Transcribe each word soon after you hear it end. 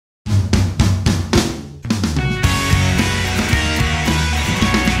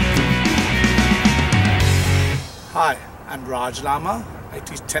Raj Lama. I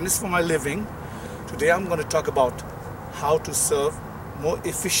teach tennis for my living. Today I'm going to talk about how to serve more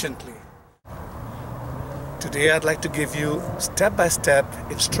efficiently. Today I'd like to give you step-by-step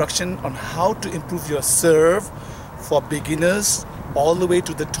instruction on how to improve your serve for beginners all the way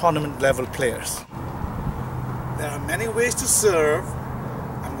to the tournament level players. There are many ways to serve.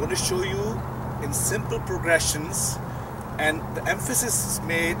 I'm going to show you in simple progressions, and the emphasis is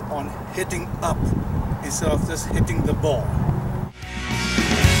made on hitting up instead of just hitting the ball.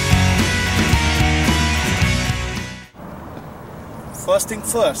 First thing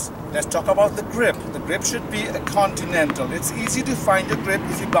first, let's talk about the grip. The grip should be a continental. It's easy to find your grip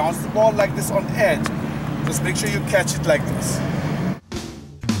if you bounce the ball like this on edge. Just make sure you catch it like this.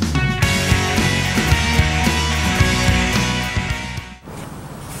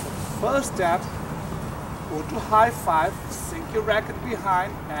 First step, go to high five, sink your racket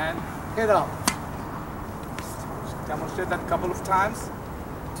behind and hit up. Demonstrate that a couple of times.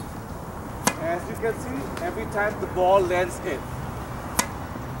 As you can see, every time the ball lands in.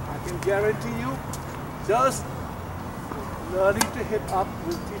 I can guarantee you, just learning to hit up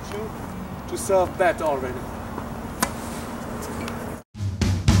will teach you to serve better already.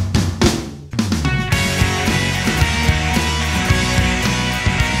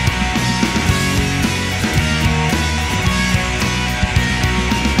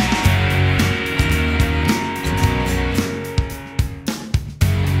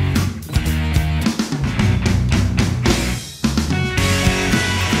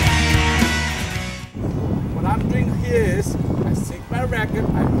 Is I sink my racket,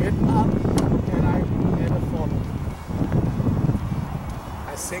 I hit up, and I add a follow.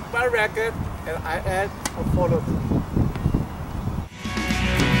 I sink my racket and I add a follow through.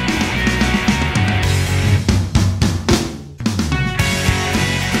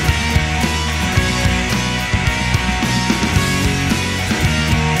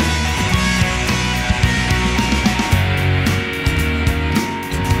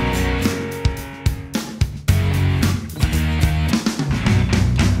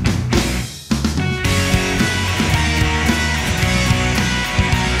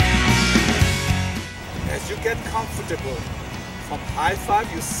 Get comfortable. From high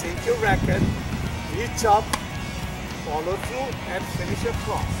five, you sink your racket, reach up, follow through, and finish your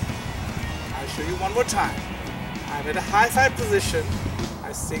cross. I'll show you one more time. I'm in a high five position.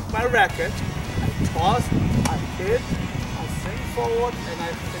 I sink my racket, I toss, I hit, I sink forward, and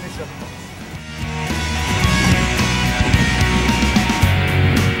I finish a cross.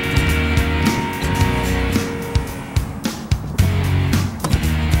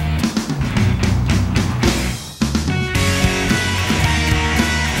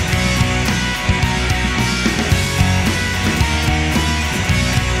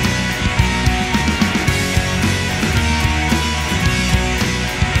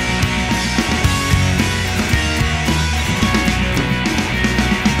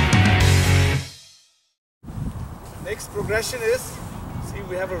 Next progression is, see,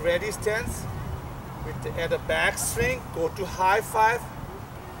 we have a ready stance. With at a back swing, go to high five,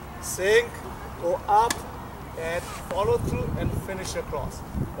 sink, go up, and follow through and finish across.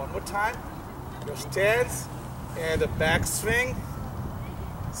 One more time. Your stance, and a back swing,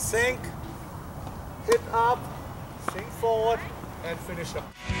 sink, hit up, sink forward, and finish up.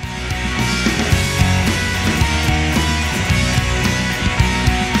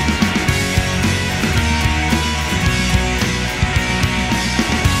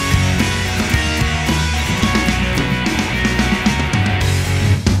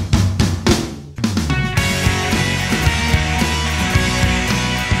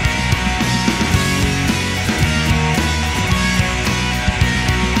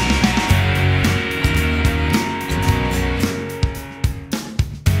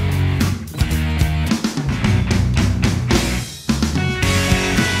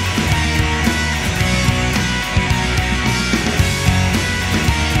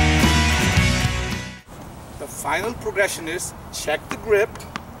 Final progression is check the grip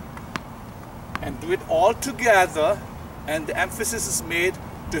and do it all together, and the emphasis is made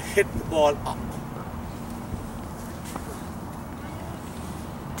to hit the ball up.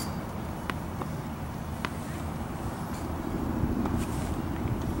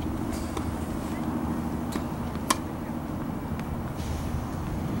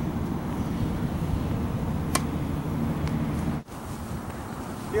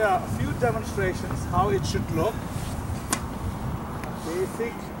 Here are a few demonstrations how it should look.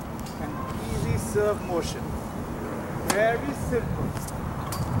 Basic and easy serve motion. Very simple.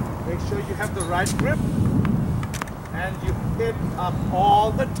 Make sure you have the right grip and you hit up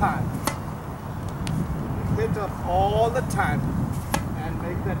all the time. hit up all the time and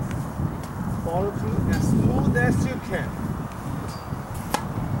make that follow through as smooth as you can.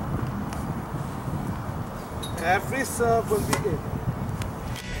 Every serve will be in.